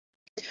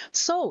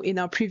So in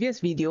our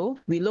previous video,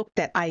 we looked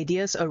at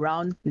ideas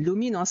around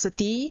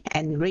luminosity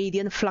and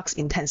radiant flux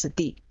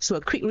intensity. So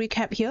a quick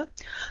recap here.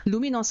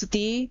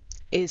 Luminosity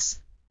is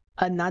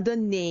another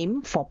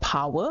name for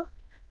power,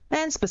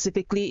 and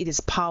specifically it is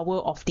power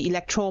of the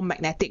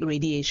electromagnetic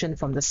radiation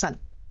from the sun.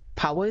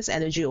 Power is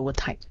energy over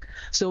time.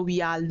 So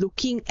we are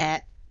looking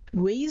at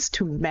ways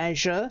to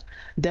measure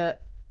the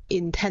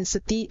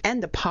intensity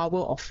and the power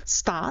of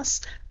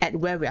stars at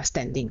where we are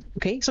standing.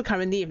 Okay, so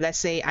currently, if let's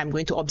say I'm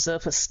going to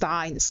observe a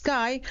star in the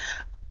sky,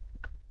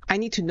 I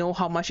need to know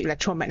how much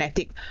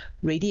electromagnetic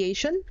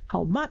radiation,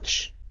 how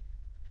much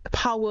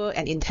power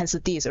and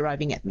intensity is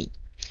arriving at me.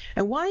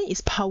 And why is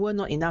power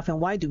not enough,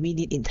 and why do we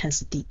need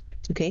intensity?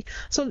 Okay,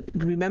 so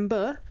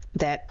remember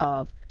that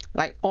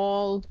like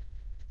all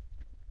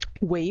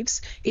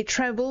waves, it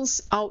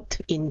travels out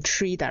in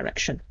three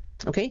directions.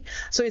 Okay,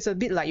 so it's a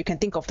bit like you can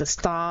think of the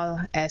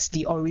star as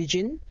the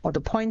origin or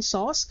the point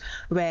source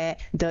where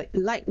the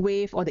light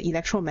wave or the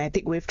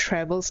electromagnetic wave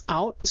travels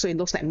out. So it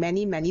looks like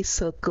many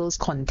circles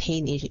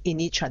contained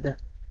in each other.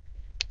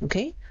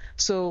 Okay,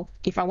 so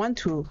if I want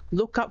to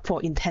look up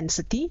for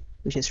intensity,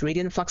 which is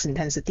radiant flux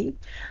intensity,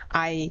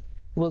 I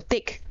will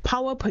take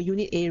power per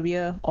unit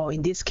area, or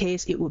in this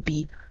case, it would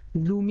be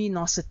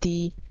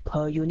luminosity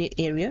per unit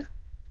area.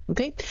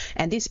 Okay,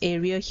 and this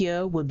area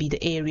here will be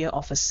the area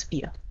of a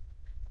sphere.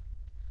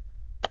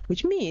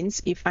 Which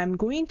means if I'm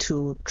going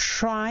to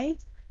try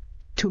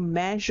to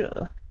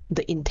measure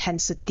the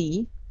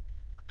intensity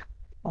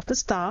of the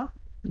star,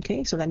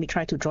 okay, so let me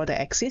try to draw the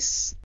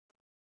axis.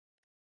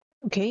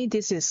 Okay,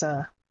 this is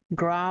a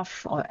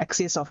graph or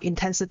axis of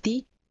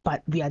intensity,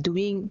 but we are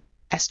doing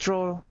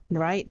astro,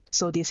 right?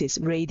 So this is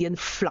radiant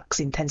flux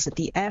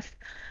intensity F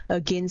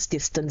against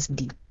distance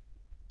D.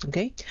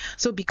 Okay,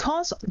 so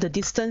because the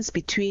distance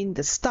between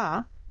the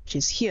star, which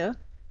is here,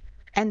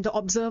 and the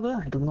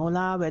observer, I don't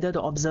know whether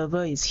the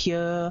observer is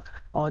here,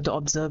 or the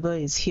observer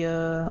is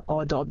here,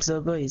 or the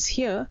observer is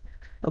here,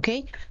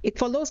 okay? It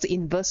follows the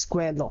inverse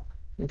square law,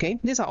 okay?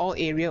 These are all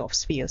area of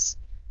spheres.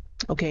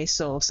 Okay,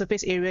 so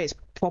surface area is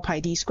 4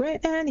 pi d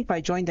squared, and if I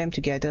join them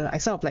together, I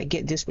sort of like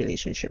get this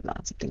relationship,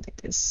 something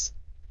like this.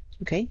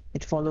 Okay,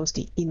 it follows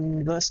the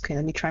inverse, okay,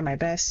 let me try my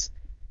best,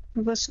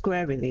 inverse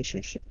square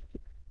relationship.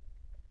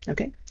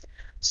 Okay,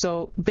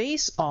 so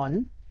based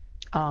on,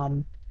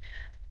 a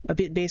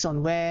bit based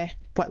on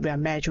what we are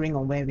measuring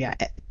or where we are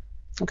at.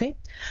 Okay,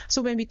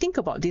 so when we think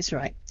about this,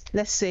 right,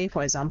 let's say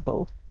for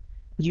example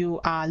you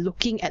are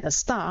looking at a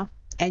star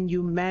and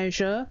you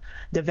measure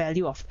the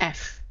value of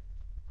F,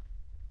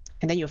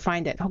 and then you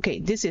find that, okay,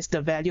 this is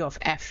the value of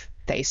F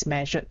that is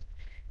measured.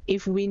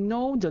 If we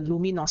know the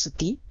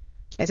luminosity,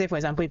 let's say for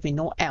example if we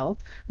know L,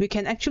 we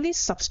can actually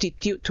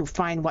substitute to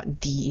find what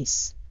D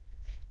is.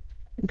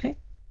 Okay,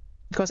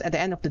 because at the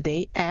end of the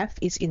day, F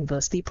is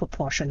inversely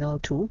proportional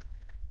to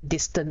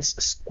distance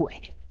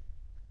squared.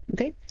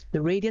 Okay,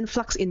 the radiant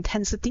flux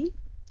intensity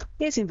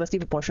is inversely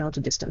proportional to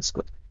distance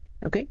squared.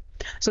 Okay,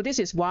 so this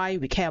is why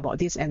we care about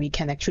this, and we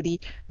can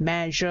actually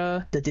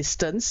measure the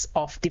distance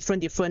of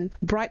different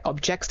bright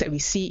objects that we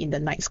see in the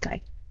night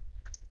sky.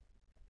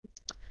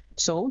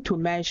 So to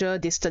measure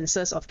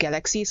distances of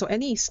galaxies or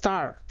any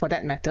star for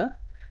that matter,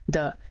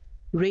 the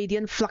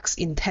radiant flux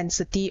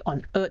intensity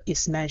on Earth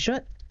is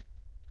measured.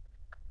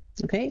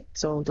 Okay,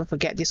 so don't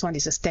forget this one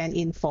is a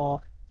stand-in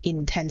for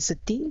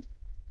intensity.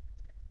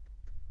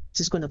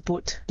 Just going to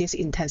put this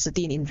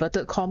intensity in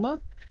inverted comma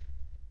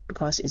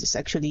because it is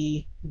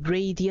actually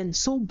radiant,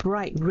 so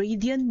bright.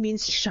 Radiant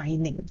means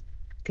shining.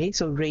 Okay,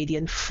 so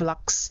radiant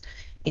flux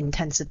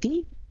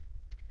intensity.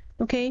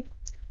 Okay,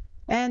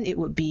 and it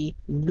would be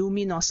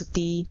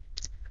luminosity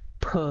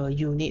per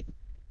unit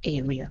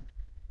area.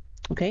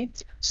 Okay,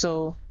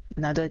 so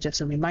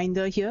just a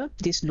reminder here,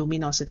 this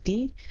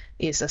luminosity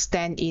is a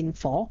stand-in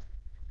for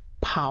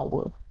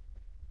power.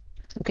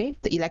 Okay,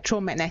 the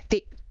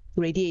electromagnetic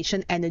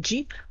radiation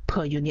energy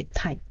per unit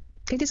time.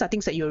 Okay, these are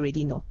things that you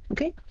already know.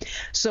 Okay,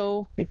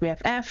 so if we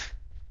have F,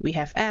 we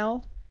have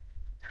L,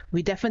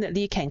 we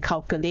definitely can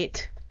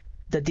calculate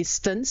the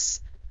distance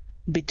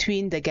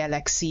between the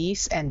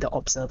galaxies and the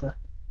observer.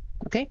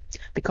 Okay,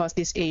 because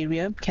this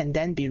area can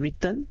then be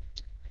written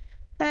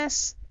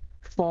as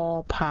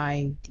 4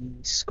 pi d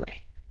squared.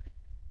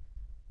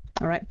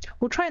 All right,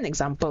 we'll try an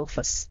example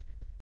first.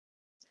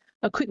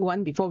 A quick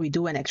one before we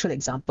do an actual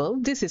example.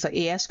 This is an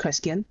AS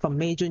question from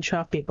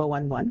MJ12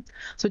 P11.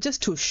 So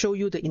just to show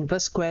you the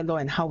inverse square law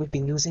and how we've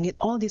been using it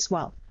all this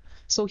while.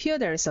 So here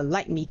there is a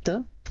light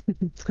meter,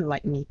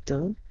 light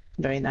meter,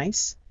 very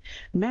nice,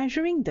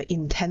 measuring the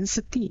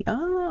intensity.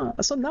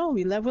 So now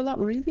we level up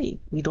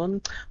really. We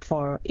don't,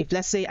 if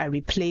let's say I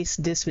replace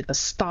this with a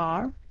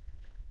star,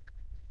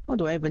 how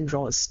do I even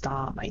draw a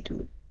star, my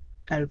dude?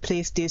 I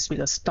replace this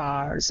with a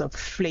star, it's a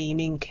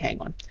flaming,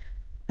 hang on.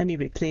 Let me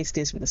replace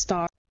this with a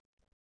star.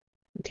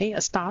 Okay,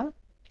 a star.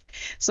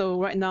 So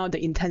right now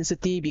the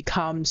intensity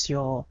becomes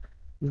your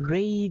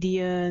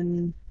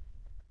radiant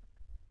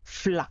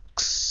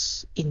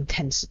flux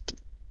intensity.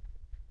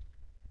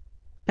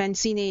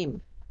 Fancy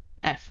name,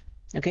 F.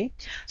 Okay,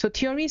 so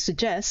theory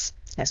suggests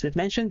as we've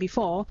mentioned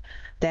before,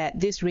 that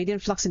this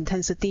radiant flux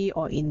intensity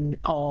or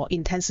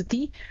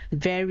intensity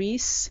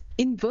varies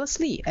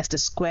inversely as the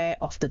square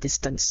of the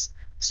distance.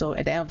 So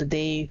at the end of the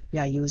day, we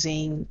are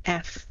using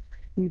F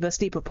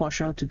inversely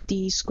proportional to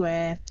d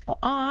square, or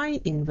I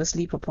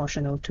inversely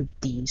proportional to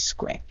d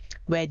square,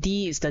 where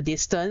d is the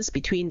distance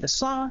between the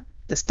star,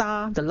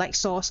 the light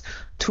source,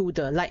 to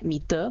the light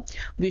meter,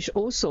 which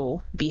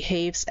also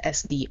behaves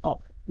as the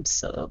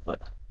observer.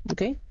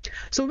 Okay,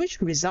 so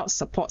which result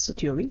supports the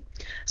theory?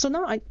 So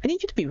now I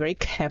need you to be very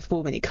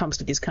careful when it comes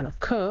to this kind of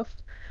curve.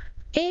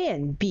 A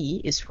and B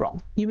is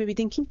wrong. You may be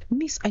thinking,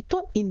 Miss, I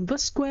thought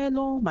inverse square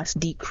law must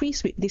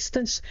decrease with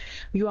distance.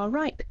 You are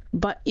right,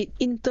 but it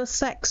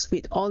intersects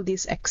with all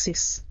these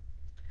axes.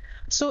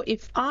 So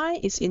if I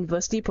is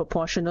inversely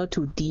proportional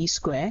to d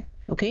square,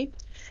 okay,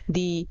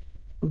 the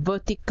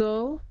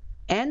vertical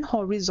and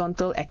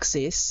horizontal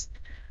axes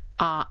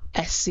are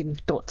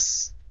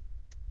asymptotes.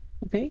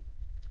 Okay,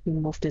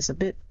 move this a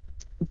bit.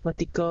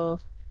 Vertical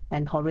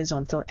and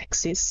horizontal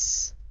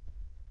axes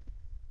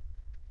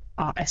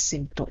are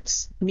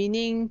asymptotes,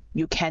 meaning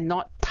you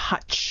cannot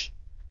touch.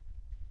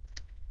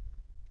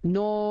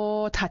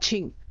 No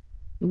touching,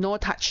 no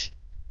touch,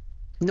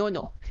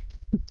 no.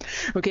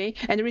 Okay,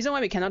 and the reason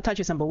why we cannot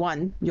touch is, number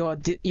one, your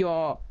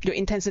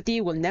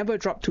intensity will never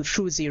drop to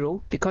true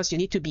zero because you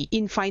need to be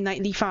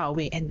infinitely far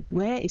away. And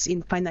where is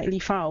infinitely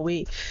far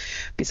away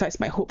besides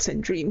my hopes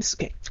and dreams?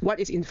 Okay, what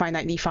is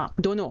infinitely far?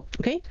 Don't know.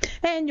 Okay,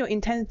 and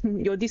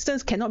your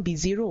distance cannot be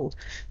zero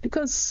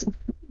because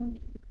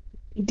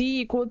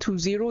d equal to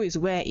 0 is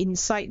where?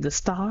 Inside the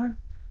star.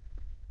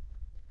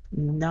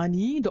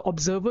 Nani? The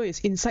observer is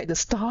inside the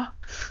star?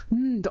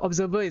 The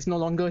observer is no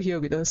longer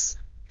here with us.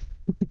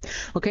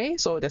 Okay,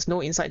 so there's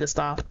no inside the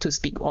star to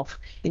speak of.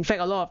 In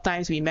fact, a lot of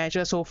times we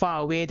measure so far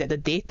away that the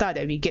data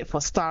that we get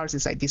for stars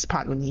is like this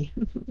part only.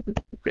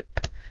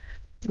 Rip.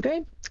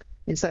 Okay,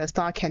 inside the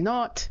star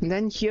cannot. And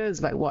then here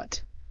is like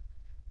what?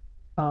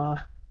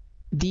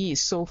 D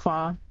is so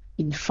far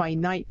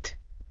infinite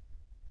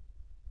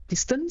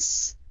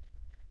distance.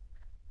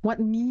 What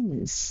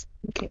means?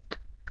 Okay,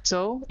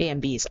 so A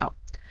and B is out.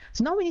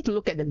 So now we need to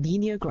look at the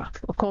linear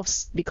graph, of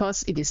course,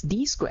 because it is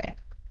d squared.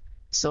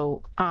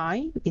 So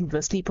I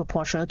inversely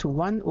proportional to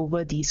 1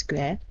 over d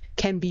squared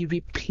can be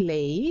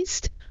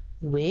replaced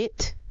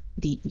with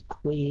the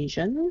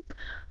equation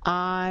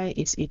I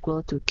is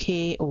equal to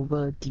k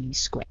over d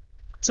squared.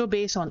 So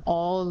based on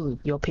all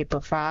your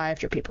paper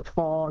 5, your paper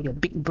 4, your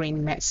big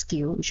brain math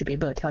skill, you should be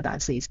able to tell the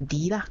answer is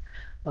d lah.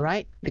 All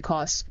right,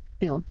 because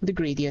the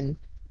gradient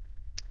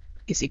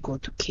is equal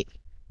to k.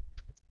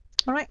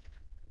 All right.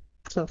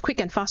 So quick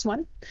and fast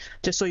one,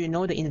 just so you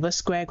know, the inverse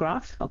square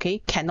graph, okay,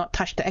 cannot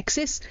touch the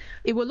axis.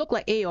 It will look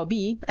like A or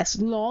B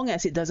as long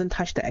as it doesn't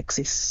touch the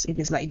axis. If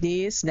it's like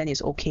this, then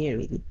it's okay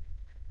already.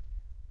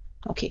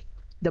 Okay,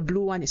 the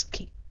blue one is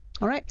okay.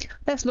 All right,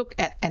 let's look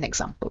at an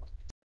example.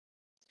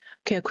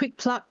 Okay, a quick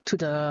plug to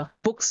the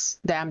books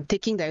that I'm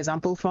taking the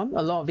example from.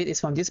 A lot of it is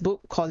from this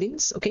book,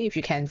 Collins. Okay, if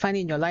you can find it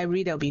in your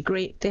library, that'll be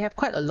great. They have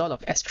quite a lot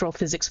of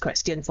astrophysics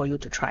questions for you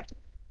to try.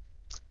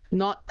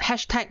 Not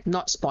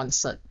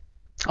sponsored.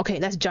 Okay,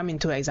 let's jump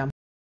into an example.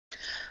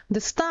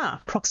 The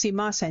star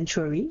Proxima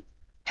Centauri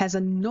has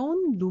a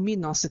known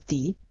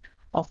luminosity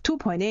of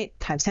 2.8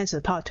 times 10 to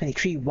the power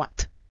 23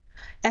 watt.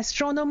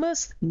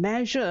 Astronomers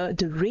measure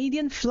the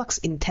radiant flux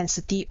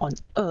intensity on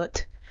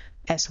Earth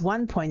as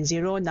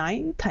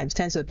 1.09 times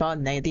 10 to the power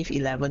negative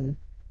 11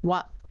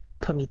 watt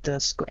per meter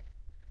squared.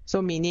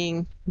 So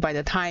meaning by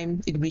the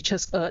time it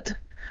reaches Earth,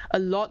 a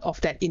lot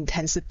of that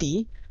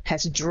intensity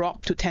has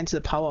dropped to 10 to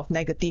the power of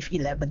negative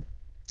 11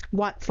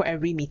 watt for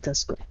every meter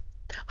squared.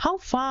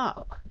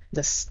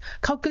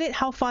 Calculate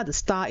how far the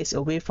star is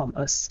away from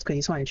us. Okay,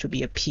 this one should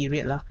be a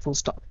period lah, full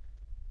stop.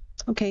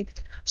 Okay,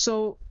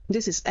 so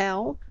this is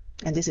L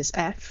and this is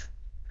F.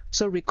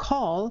 So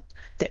recall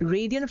that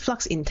radiant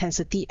flux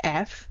intensity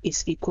F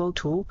is equal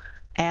to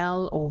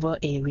L over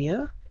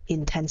area,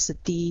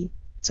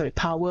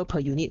 power per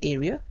unit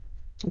area.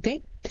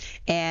 Okay,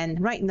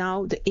 and right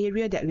now the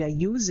area that we are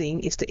using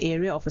is the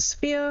area of a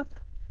sphere,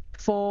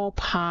 4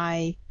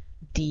 pi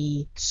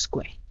d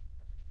squared.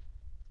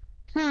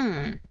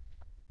 Then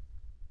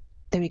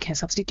we can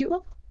substitute.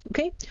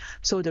 Okay,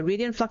 so the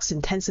radiant flux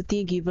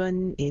intensity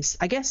given is,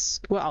 I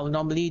guess what I'll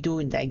normally do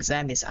in the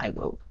exam is I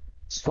will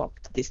swap,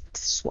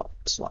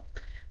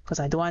 because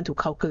I don't want to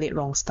calculate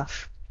wrong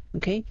stuff.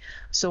 Okay,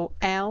 so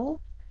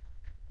L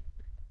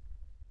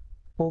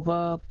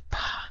over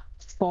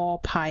 4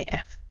 pi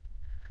f.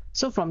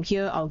 So from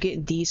here I'll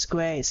get d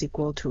squared is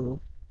equal to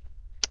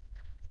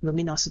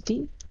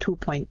luminosity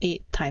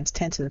 2.8 times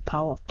 10 to the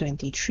power of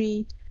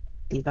 23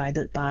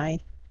 divided by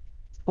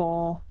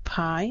 4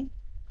 pi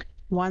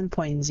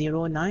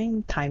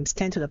 1.09 times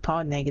 10 to the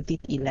power negative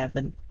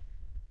 11.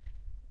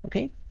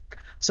 Okay,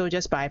 so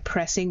just by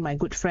pressing my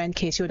good friend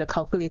Casio the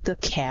calculator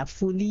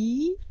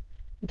carefully,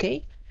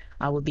 okay,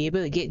 I will be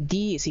able to get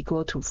d is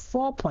equal to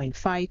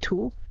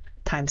 4.52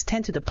 times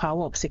 10 to the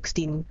power of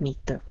 16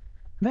 meter.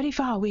 Very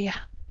far away,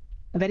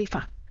 very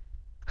far.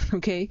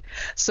 Okay,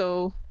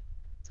 so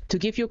to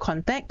give you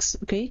context,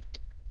 okay,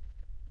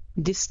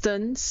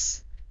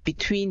 distance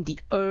between the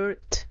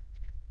Earth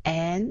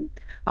and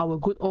our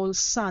good old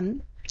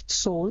sun,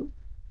 Sol,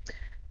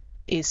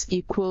 is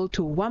equal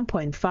to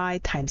 1.5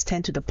 times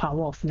 10 to the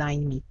power of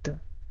 9 meter.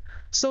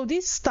 So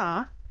this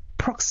star,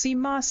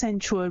 Proxima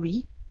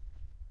Centauri,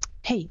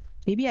 hey,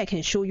 maybe I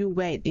can show you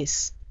where it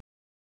is.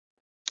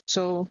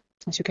 So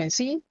as you can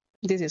see,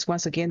 this is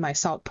once again my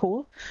South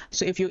Pole.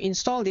 So if you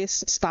install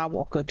this Star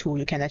Walker tool,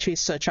 you can actually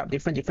search up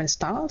different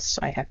stars. So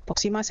I have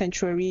Proxima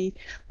Centauri,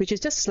 which is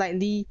just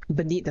slightly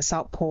beneath the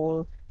South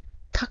Pole,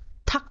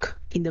 tuck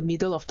in the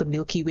middle of the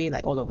Milky Way,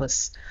 like all of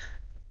us.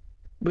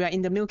 We are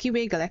in the Milky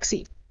Way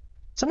galaxy.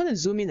 So I'm going to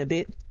zoom in a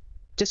bit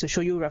just to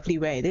show you roughly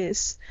where it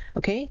is.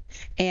 Okay,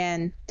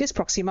 and this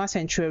Proxima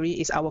Centauri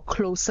is our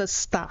closest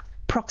star,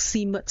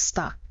 proximate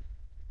star.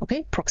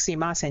 Okay,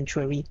 Proxima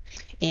Centauri.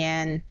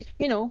 And,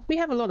 you know, we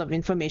have a lot of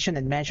information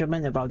and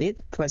measurement about it.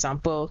 For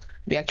example,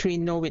 we actually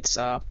know its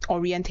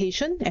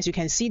orientation. As you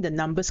can see, the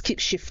numbers keep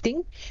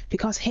shifting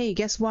because, hey,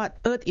 guess what?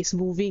 Earth is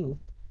moving.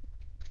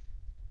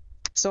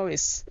 So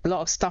it's a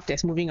lot of stuff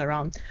that's moving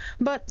around.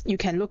 But you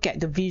can look at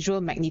the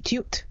visual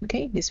magnitude,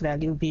 okay, this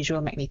value,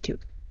 visual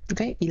magnitude,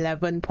 okay,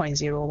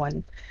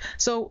 11.01.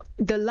 So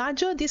the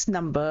larger this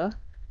number,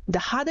 the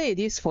harder it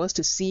is for us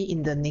to see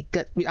in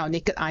the with our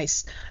naked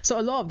eyes. So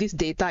a lot of this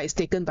data is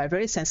taken by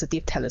very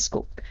sensitive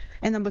telescope.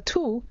 And number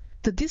two,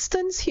 the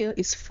distance here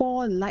is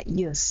 4 light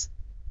years.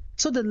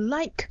 So the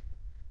light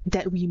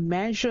that we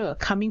measure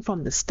coming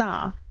from the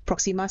star,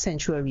 Proxima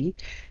Centauri,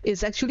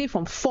 is actually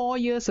from 4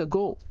 years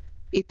ago.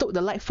 It took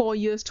the light 4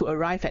 years to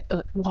arrive at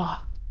Earth. Wow,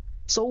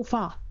 so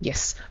far.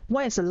 Yes.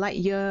 What is a light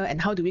year and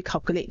how do we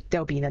calculate? That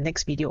will be in the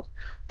next video.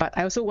 But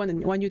I also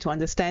want you to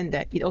understand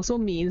that it also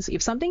means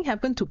if something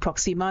happened to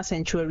Proxima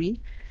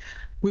Centauri,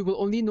 we will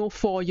only know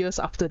 4 years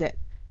after that.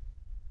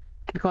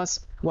 Because,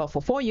 well,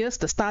 for 4 years,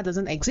 the star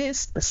doesn't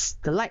exist.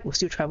 The light will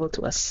still travel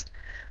to us.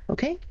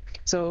 Okay?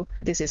 So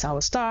this is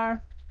our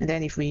star. And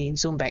then if we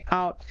zoom back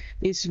out,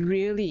 it's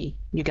really,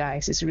 you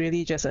guys, it's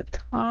really just a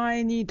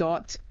tiny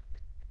dot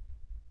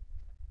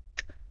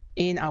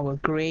in our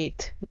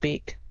great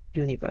big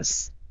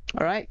universe.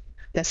 All right,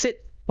 that's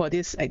it for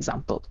this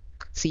example.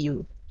 See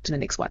you to the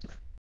next one.